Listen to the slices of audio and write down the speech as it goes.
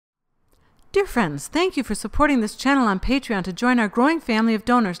Dear friends, thank you for supporting this channel on Patreon to join our growing family of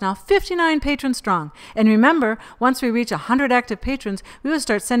donors, now 59 patrons strong. And remember, once we reach 100 active patrons, we will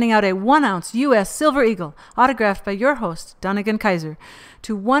start sending out a 1-ounce U.S. Silver Eagle, autographed by your host, Dunnigan Kaiser,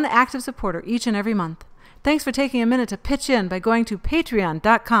 to one active supporter each and every month. Thanks for taking a minute to pitch in by going to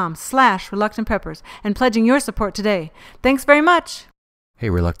patreon.com/reluctantpreppers and pledging your support today. Thanks very much! Hey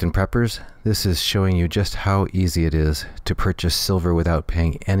Reluctant Preppers, this is showing you just how easy it is to purchase silver without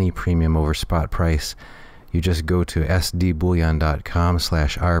paying any premium over spot price. You just go to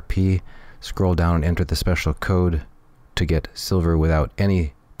sdbullion.com/rp, scroll down and enter the special code to get silver without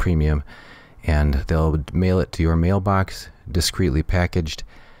any premium, and they'll mail it to your mailbox, discreetly packaged.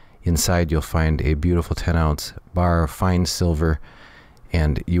 Inside you'll find a beautiful 10-ounce bar of fine silver,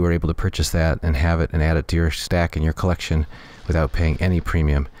 and you are able to purchase that and have it and add it to your stack and your collection without paying any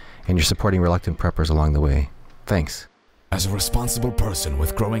premium, and you're supporting Reluctant Preppers along the way. Thanks. As a responsible person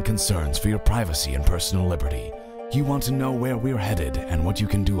with growing concerns for your privacy and personal liberty, you want to know where we're headed and what you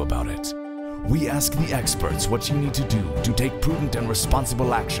can do about it. We ask the experts what you need to do to take prudent and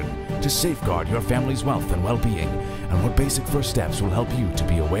responsible action to safeguard your family's wealth and well-being, and what basic first steps will help you to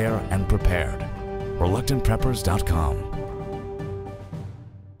be aware and prepared. ReluctantPreppers.com.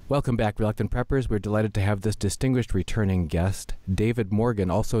 Welcome back, Reluctant Preppers. We're delighted to have this distinguished returning guest, David Morgan,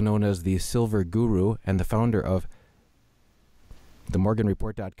 also known as the Silver Guru and the founder of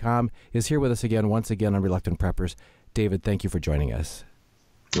themorganreport.com, is here with us again, once again on Reluctant Preppers. David, thank you for joining us.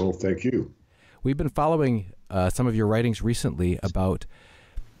 Oh, thank you. We've been following some of your writings recently about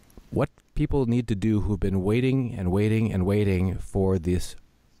what people need to do who've been waiting and waiting and waiting for this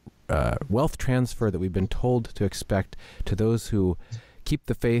wealth transfer that we've been told to expect to those who keep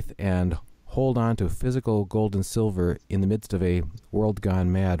the faith and hold on to physical gold and silver in the midst of a world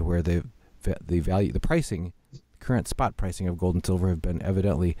gone mad, where the pricing, current spot pricing of gold and silver have been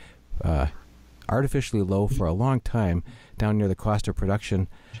evidently artificially low for a long time, down near the cost of production,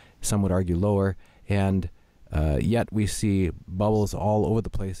 some would argue lower, and yet we see bubbles all over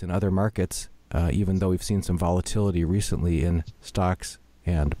the place in other markets, even though we've seen some volatility recently in stocks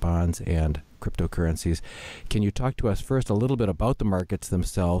and bonds and cryptocurrencies. Can you talk to us first a little bit about the markets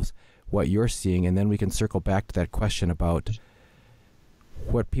themselves, what you're seeing, and then we can circle back to that question about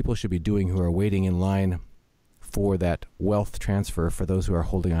what people should be doing who are waiting in line for that wealth transfer for those who are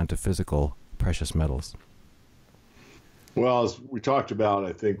holding on to physical precious metals? Well, as we talked about,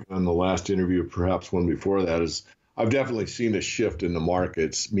 I think on the last interview, perhaps one before that, is I've definitely seen a shift in the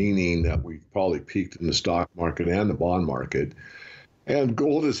markets, meaning that we've probably peaked in the stock market and the bond market. And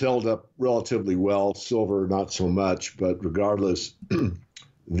gold has held up relatively well, silver not so much, but regardless,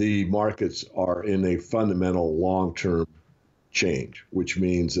 the markets are in a fundamental long-term change, which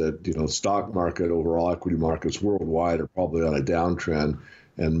means that, stock market, overall equity markets worldwide are probably on a downtrend,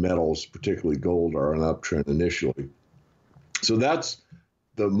 and metals, particularly gold, are on an uptrend initially. So that's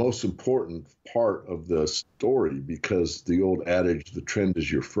the most important part of the story, because the old adage, the trend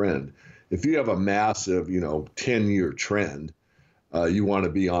is your friend. If you have a massive, 10-year trend, you want to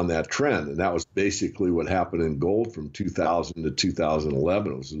be on that trend. And that was basically what happened in gold from 2000 to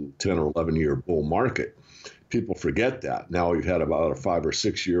 2011. It was a 10 or 11-year bull market. People forget that. Now we've had about a 5 or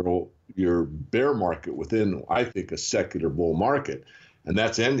 6 year bear market within, I think, a secular bull market. And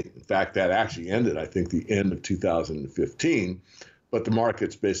that's ending. In fact, that actually ended, I think, the end of 2015. But the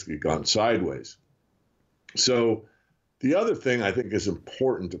market's basically gone sideways. So the other thing I think is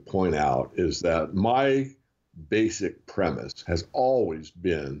important to point out is that my basic premise has always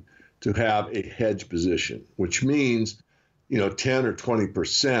been to have a hedge position, which means, 10 or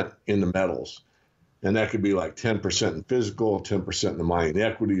 20% in the metals. And that could be like 10% in physical, 10% in the mining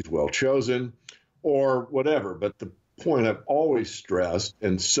equities, well chosen, or whatever. But the point I've always stressed,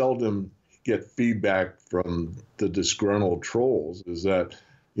 and seldom get feedback from the disgruntled trolls, is that,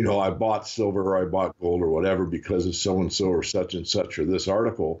 I bought silver or I bought gold or whatever because of so-and-so or such and such or this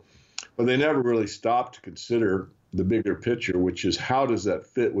article. But they never really stop to consider the bigger picture, which is how does that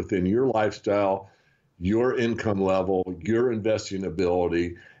fit within your lifestyle, your income level, your investing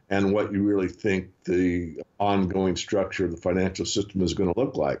ability, and what you really think the ongoing structure of the financial system is going to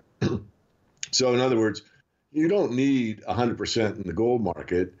look like. So in other words, you don't need 100% in the gold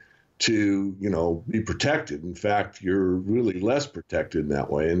market to, be protected. In fact, you're really less protected in that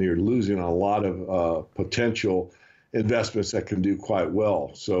way, and you're losing a lot of potential investments that can do quite well.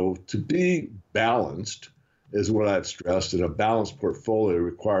 So to be balanced is what I've stressed, and a balanced portfolio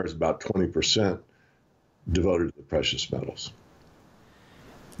requires about 20% devoted to the precious metals.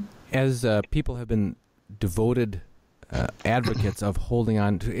 As people have been devoted advocates of holding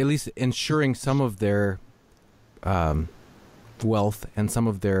on to, at least ensuring some of their wealth and some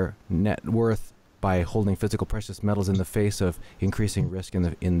of their net worth by holding physical precious metals in the face of increasing risk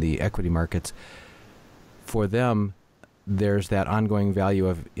in the equity markets. For them, there's that ongoing value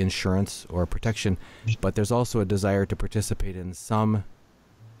of insurance or protection, but there's also a desire to participate in some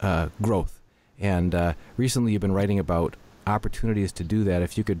growth. And recently you've been writing about opportunities to do that.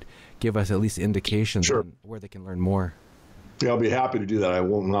 If you could give us at least indications Sure. on where they can learn more. Yeah, I'll be happy to do that.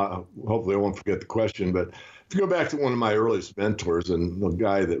 Hopefully I won't forget the question, but if you go back to one of my earliest mentors and the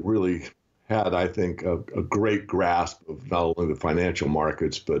guy that really had, I think, a great grasp of not only the financial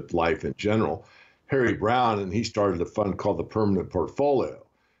markets, but life in general, Harry Brown, and he started a fund called the Permanent Portfolio.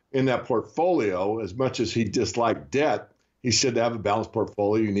 In that portfolio, as much as he disliked debt, he said to have a balanced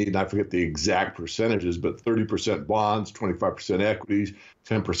portfolio, you need, and I forget the exact percentages, but 30% bonds, 25% equities,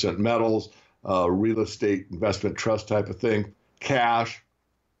 10% metals, real estate investment trust type of thing, cash.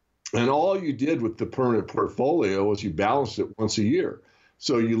 And all you did with the permanent portfolio was you balanced it once a year.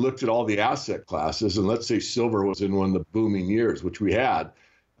 So you looked at all the asset classes, and let's say silver was in one of the booming years, which we had,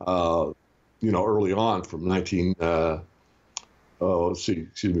 early on from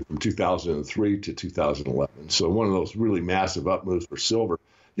from 2003 to 2011. So one of those really massive up moves for silver.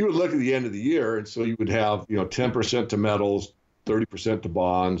 You would look at the end of the year, and so you would have 10% to metals, 30% to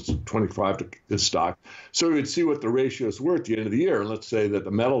bonds, 25% to stock. So you would see what the ratios were at the end of the year. And let's say that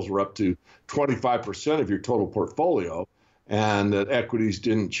the metals were up to 25% of your total portfolio, and that equities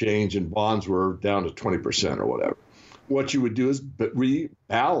didn't change and bonds were down to 20% or whatever. What you would do is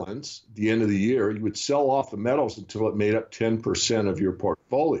rebalance the end of the year. You would sell off the metals until it made up 10% of your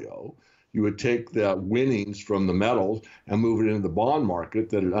portfolio. You would take the winnings from the metals and move it into the bond market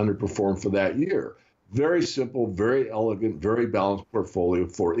that had underperformed for that year. Very simple, very elegant, very balanced portfolio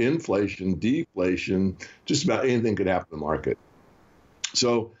for inflation, deflation, just about anything could happen in the market.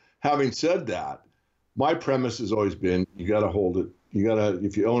 So having said that, my premise has always been you got to hold it.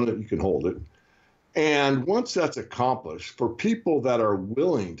 If you own it, you can hold it. And once that's accomplished, for people that are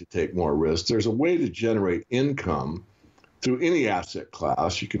willing to take more risks, there's a way to generate income through any asset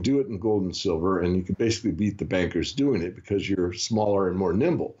class. You can do it in gold and silver, and you can basically beat the bankers doing it because you're smaller and more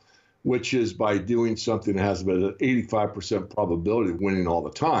nimble, which is by doing something that has about an 85% probability of winning all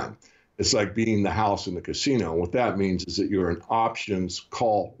the time. It's like being the house in the casino. What that means is that you're an options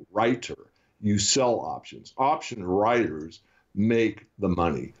call writer. You sell options. Option writers make the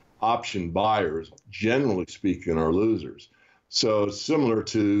money. Option buyers, generally speaking, are losers. So similar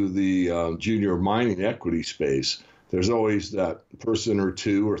to the junior mining equity space, there's always that person or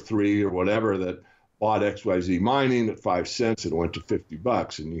two or three or whatever that bought XYZ mining at 5 cents and it went to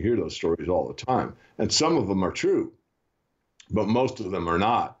 $50. And you hear those stories all the time. And some of them are true, but most of them are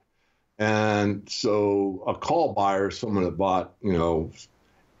not. And so a call buyer is someone that bought,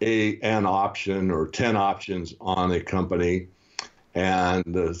 an option or 10 options on a company, and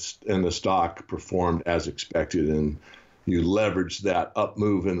the stock performed as expected, and you leverage that up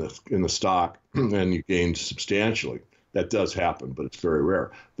move in the stock, and you gain substantially. That does happen, but it's very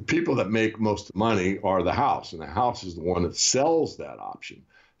rare. The people that make most of the money are the house, and the house is the one that sells that option.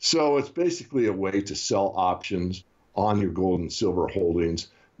 So it's basically a way to sell options on your gold and silver holdings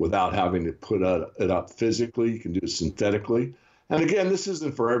without having to put it up physically. You can do it synthetically. And again, this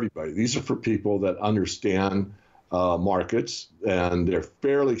isn't for everybody. These are for people that understand markets, and they're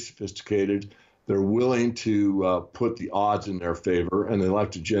fairly sophisticated. They're willing to put the odds in their favor, and they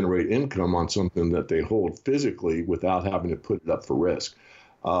like to generate income on something that they hold physically without having to put it up for risk.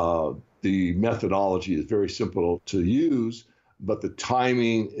 The methodology is very simple to use, but the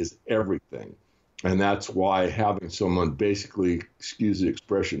timing is everything. And that's why having someone basically, excuse the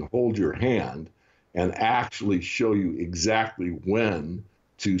expression, hold your hand and actually show you exactly when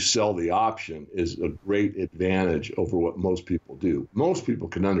to sell the option is a great advantage over what most people do. Most people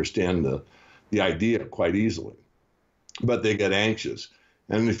can understand the idea quite easily, but they get anxious.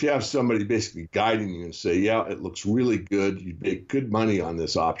 And if you have somebody basically guiding you and say, yeah, it looks really good, you'd make good money on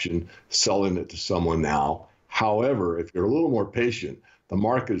this option, selling it to someone now. However, if you're a little more patient, the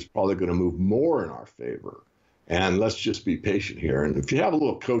market is probably going to move more in our favor. And let's just be patient here. And if you have a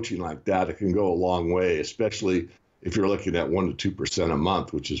little coaching like that, it can go a long way, especially if you're looking at 1% to 2% a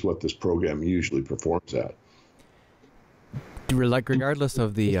month, which is what this program usually performs at. Like, regardless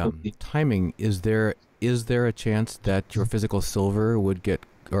of the timing, is there a chance that your physical silver would get,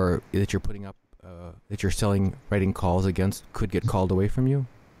 or that you're putting up, that you're selling, writing calls against, could get called away from you?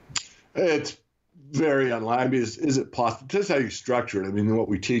 It's very unlikely. Is it possible? This is how you structure it. I mean, what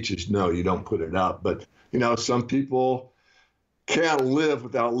we teach is no, you don't put it up. But, some people can't live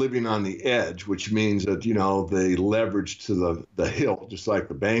without living on the edge, which means that, they leverage to the hilt, just like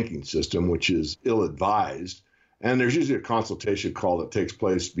the banking system, which is ill-advised. And there's usually a consultation call that takes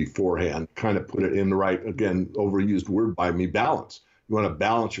place beforehand, kind of put it in the right, again, overused word by me, balance. You want to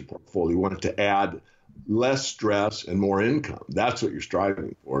balance your portfolio. You want it to add less stress and more income. That's what you're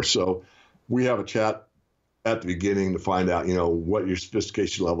striving for. So we have a chat at the beginning to find out, what your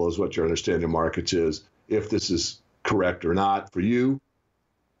sophistication level is, what your understanding of markets is, if this is correct or not for you,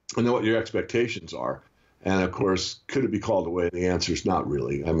 and then what your expectations are. And of course, could it be called away? The answer is not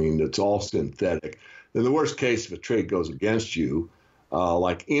really. I mean, it's all synthetic. In the worst case, if a trade goes against you,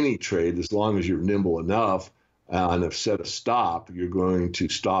 like any trade, as long as you're nimble enough and have set a stop, you're going to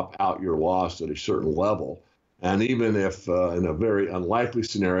stop out your loss at a certain level. And even if in a very unlikely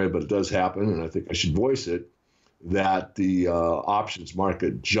scenario, but it does happen, and I think I should voice it, that the options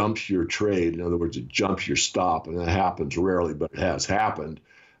market jumps your trade, in other words, it jumps your stop, and that happens rarely, but it has happened,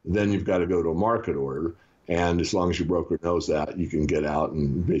 then you've got to go to a market order. And as long as your broker knows that, you can get out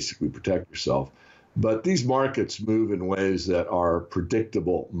and basically protect yourself. But these markets move in ways that are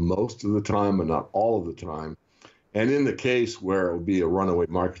predictable most of the time, but not all of the time. And in the case where it would be a runaway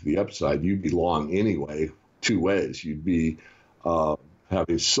market to the upside, you'd be long anyway, two ways. You'd be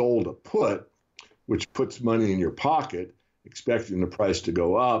having sold a put, which puts money in your pocket, expecting the price to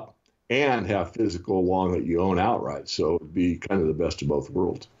go up, and have physical long that you own outright. So it would be kind of the best of both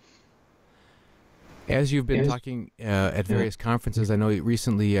worlds. As you've been talking at various conferences, I know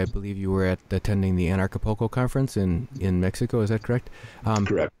recently, I believe you were attending the Anarchapulco conference in Mexico. Is that correct?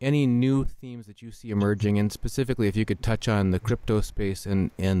 Correct. Any new themes that you see emerging, and specifically if you could touch on the crypto space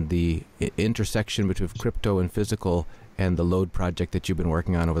and the intersection between crypto and physical and the load project that you've been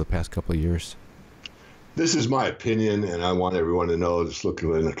working on over the past couple of years? This is my opinion, and I want everyone to know, just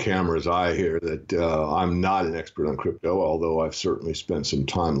looking in the camera's eye here, that I'm not an expert on crypto, although I've certainly spent some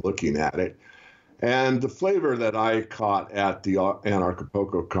time looking at it. And the flavor that I caught at the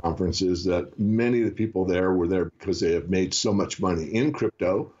Anarchapulco conference is that many of the people there were there because they have made so much money in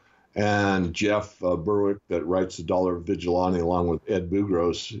crypto. And Jeff Berwick, that writes The Dollar Vigilante, along with Ed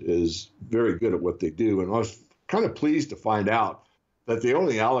Bugros, is very good at what they do. And I was kind of pleased to find out that they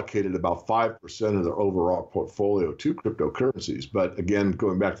only allocated about 5% of their overall portfolio to cryptocurrencies. But again,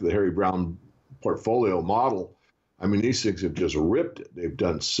 going back to the Harry Brown portfolio model, I mean, these things have just ripped it. They've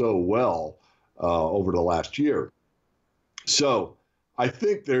done so well over the last year. So I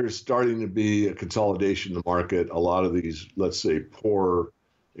think there's starting to be a consolidation in the market. A lot of these, let's say, poor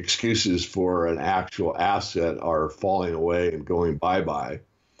excuses for an actual asset are falling away and going bye-bye.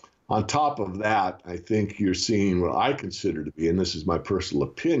 On top of that, I think you're seeing what I consider to be, and this is my personal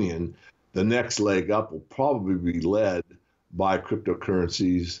opinion, the next leg up will probably be led by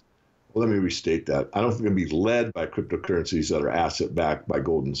cryptocurrencies. Well, let me restate that. I don't think it'll be led by cryptocurrencies that are asset-backed by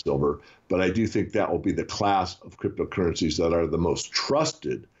gold and silver, but I do think that will be the class of cryptocurrencies that are the most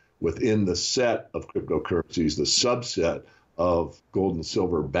trusted within the set of cryptocurrencies. The subset of gold and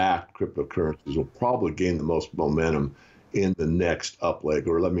silver-backed cryptocurrencies will probably gain the most momentum in the next up leg,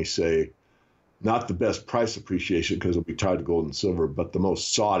 or let me say, not the best price appreciation because it'll be tied to gold and silver, but the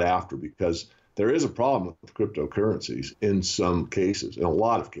most sought after, because there is a problem with cryptocurrencies in some cases, in a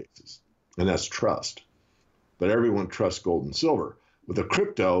lot of cases, and that's trust. But everyone trusts gold and silver. With a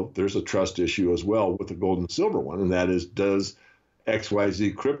crypto, there's a trust issue as well with the gold and silver one, and that is, does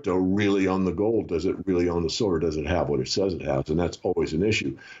XYZ crypto really own the gold? Does it really own the silver? Does it have what it says it has? And that's always an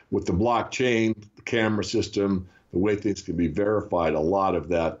issue. With the blockchain, the camera system, the way things can be verified, a lot of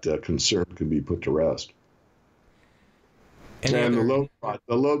that concern can be put to rest. And the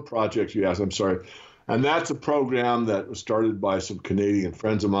load project you asked, I'm sorry, and that's a program that was started by some Canadian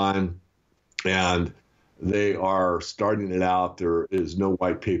friends of mine, and they are starting it out. There is no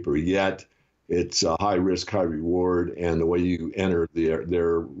white paper yet. It's a high risk, high reward, and the way you enter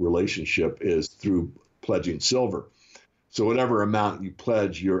their relationship is through pledging silver. So whatever amount you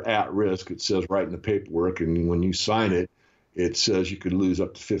pledge, you're at risk. It says right in the paperwork, and when you sign it, it says you could lose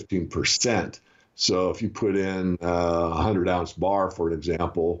up to 15%. So if you put in a 100-ounce bar, for an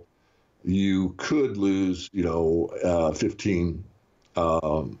example, you could lose, 15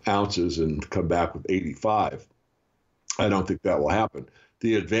 ounces and come back with 85. I don't think that will happen.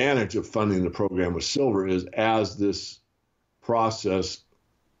 The advantage of funding the program with silver is as this process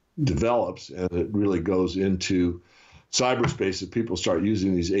develops and it really goes into cyberspace, if people start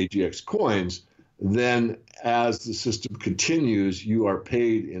using these AGX coins, then as the system continues, you are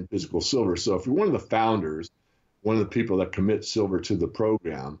paid in physical silver. So if you're one of the founders, one of the people that commit silver to the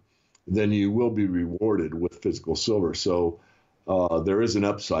program, then you will be rewarded with physical silver. So there is an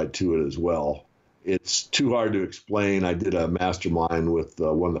upside to it as well. It's too hard to explain. I did a mastermind with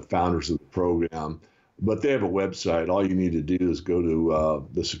one of the founders of the program But they have a website. All you need to do is go to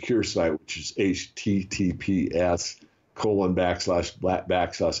the secure site, which is https://AG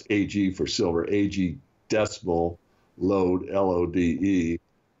for silver, AG decimal load, LODE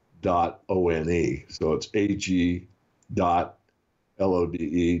 .one. So it's ag.lode.one,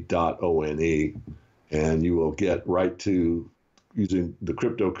 and you will get right to using the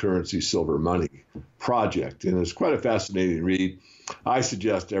Cryptocurrency Silver Money project. And it's quite a fascinating read. I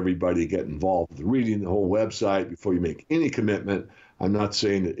suggest everybody get involved with reading the whole website before you make any commitment. I'm not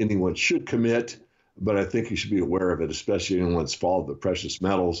saying that anyone should commit, but I think you should be aware of it, especially anyone that's followed the precious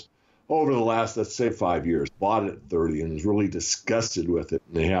metals over the last, let's say, 5 years, bought it at 30 and is really disgusted with it.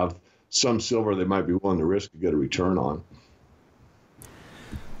 And they have some silver they might be willing to risk to get a return on.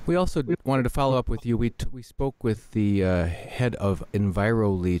 We also wanted to follow up with you. We spoke with the head of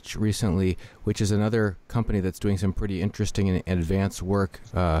Enviroleach recently, which is another company that's doing some pretty interesting and advanced work,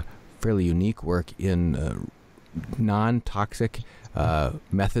 fairly unique work in non-toxic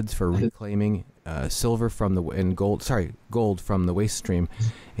methods for reclaiming silver from gold from the waste stream.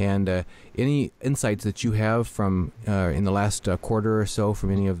 And any insights that you have from in the last quarter or so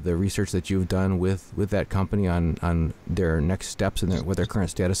from any of the research that you've done with that company on their next steps and what their current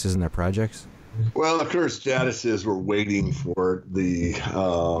status is in their projects? Well, the current status is we're waiting for the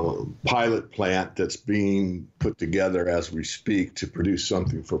pilot plant that's being put together as we speak to produce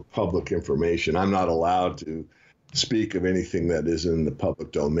something for public information. I'm not allowed to speak of anything that is in the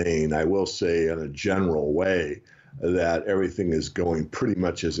public domain. I will say in a general way that everything is going pretty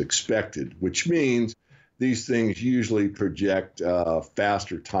much as expected, which means these things usually project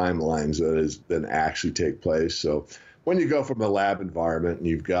faster timelines than actually take place. So when you go from a lab environment and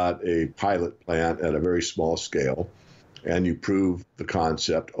you've got a pilot plant at a very small scale and you prove the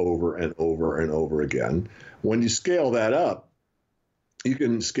concept over and over and over again, when you scale that up, you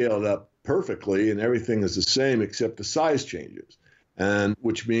can scale it up perfectly and everything is the same except the size changes, and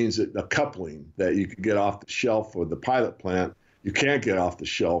which means that the coupling that you could get off the shelf for the pilot plant, you can't get off the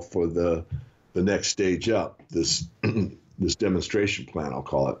shelf for the next stage up, this demonstration plant, I'll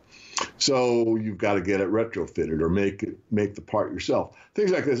call it. So you've got to get it retrofitted or make the part yourself.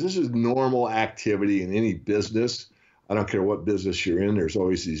 Things like this. This is normal activity in any business. I don't care what business you're in. There's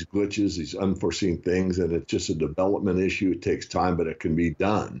always these glitches, these unforeseen things, and it's just a development issue. It takes time, but it can be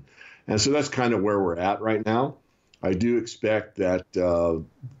done. And so that's kind of where we're at right now. I do expect that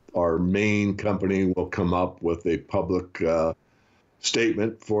our main company will come up with a public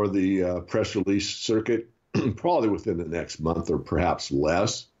statement for the press release circuit, probably within the next month or perhaps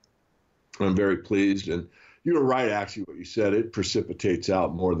less. I'm very pleased. And you were right, actually, what you said. It precipitates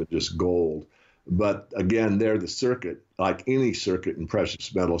out more than just gold. But again, the circuit, like any circuit in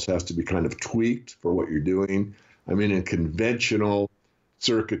precious metals, has to be kind of tweaked for what you're doing. I mean, in conventional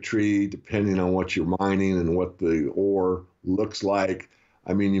circuitry, depending on what you're mining and what the ore looks like,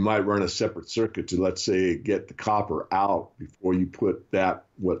 I mean, you might run a separate circuit to, let's say, get the copper out before you put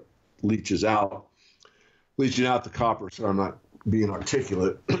what leaches out. Leaching out the copper, so I'm not being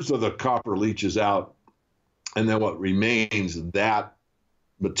articulate. So the copper leaches out, and then what remains, that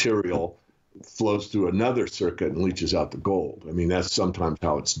material flows through another circuit and leaches out the gold. I mean, that's sometimes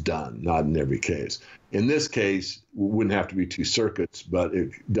how it's done, not in every case. In this case, it wouldn't have to be two circuits, but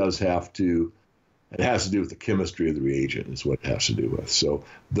it has to do with the chemistry of the reagent is what it has to do with. So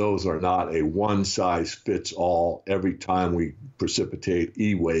those are not a one-size-fits-all. Every time we precipitate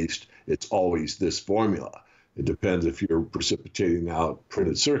e-waste, it's always this formula. It depends if you're precipitating out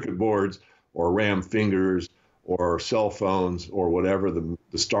printed circuit boards or RAM fingers or cell phones or whatever the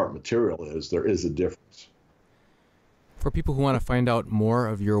start material is. There is a difference. For people who want to find out more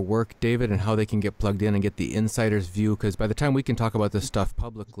of your work, David, and how they can get plugged in and get the insider's view, because by the time we can talk about this stuff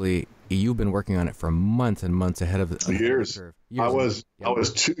publicly, you've been working on it for months and months ahead of the years. Curve. I was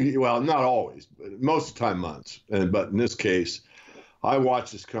not always, but most of the time months. But in this case, I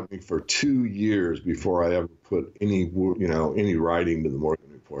watched this company for 2 years before I ever put any writing to the Morgan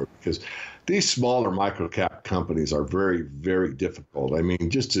Report, because these smaller microcap companies are very, very difficult. I mean,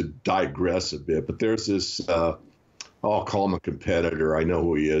 just to digress a bit, but there's this, I'll call him a competitor. I know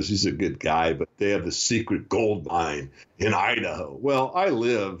who he is. He's a good guy, but they have the secret gold mine in Idaho. Well, I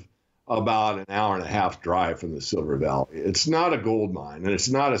live about an hour and a half drive from the Silver Valley. It's not a gold mine, and it's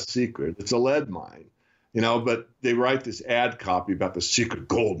not a secret. It's a lead mine. But they write this ad copy about the secret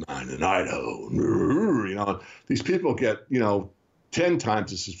gold mine in Idaho. These people get, 10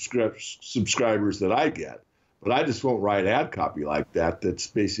 times the subscribers that I get. But I just won't write ad copy like that. That's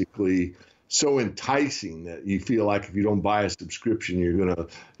basically so enticing that you feel like if you don't buy a subscription, you're going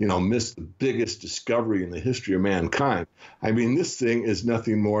to, miss the biggest discovery in the history of mankind. I mean, this thing is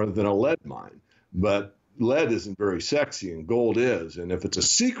nothing more than a lead mine. but lead isn't very sexy and gold is. And if it's a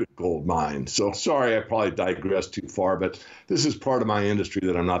secret gold mine, so sorry, I probably digressed too far, but this is part of my industry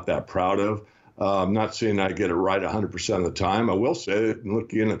that I'm not that proud of. I'm not saying I get it right 100% of the time. I will say it and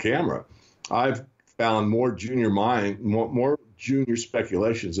look in the camera. I've found more more junior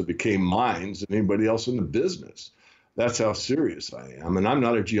speculations that became mines than anybody else in the business. That's how serious I am. And I'm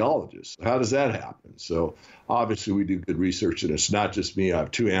not a geologist. How does that happen? So obviously we do good research, and it's not just me. I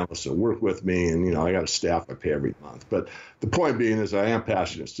have 2 analysts that work with me, and, I got a staff I pay every month. But the point being is I am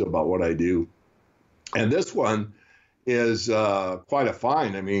passionate still about what I do. And this one is quite a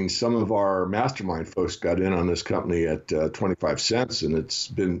find. I mean, some of our mastermind folks got in on this company at 25 cents, and it's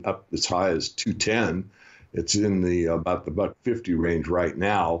been up as high as 210. It's in the about the $1.50 range right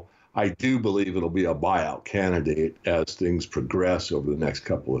now. I do believe it'll be a buyout candidate as things progress over the next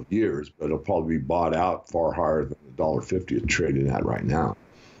couple of years, but it'll probably be bought out far higher than the $1.50 it's trading at right now.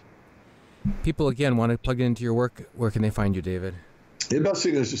 People, again, want to plug into your work. Where can they find you, David? The best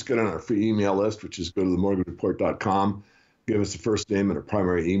thing is just get on our free email list, which is go to themortgagereport.com. Give us a first name and a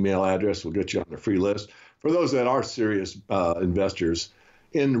primary email address. We'll get you on the free list. For those that are serious investors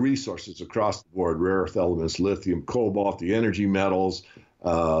in resources across the board, rare earth elements, lithium, cobalt, the energy metals,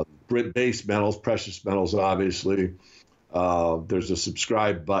 base metals, precious metals, obviously. There's a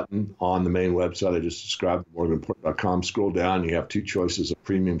subscribe button on the main website. I just subscribed to mortgagereport.com. Scroll down. You have 2 choices, a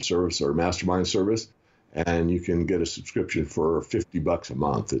premium service or a mastermind service, and you can get a subscription for $50 a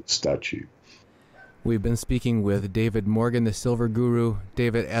month. It's that cheap. We've been speaking with David Morgan, the Silver Guru.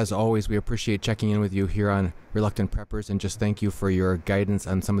 David, as always, we appreciate checking in with you here on Reluctant Preppers, and just thank you for your guidance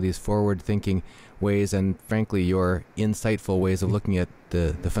on some of these forward-thinking ways and, frankly, your insightful ways of looking at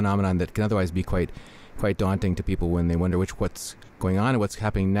the phenomenon that can otherwise be quite daunting to people when they wonder what's going on and what's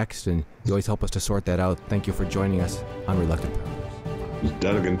happening next, and you always help us to sort that out. Thank you for joining us on Reluctant Preppers.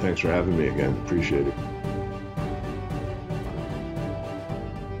 Dunigan, thanks for having me again. Appreciate it.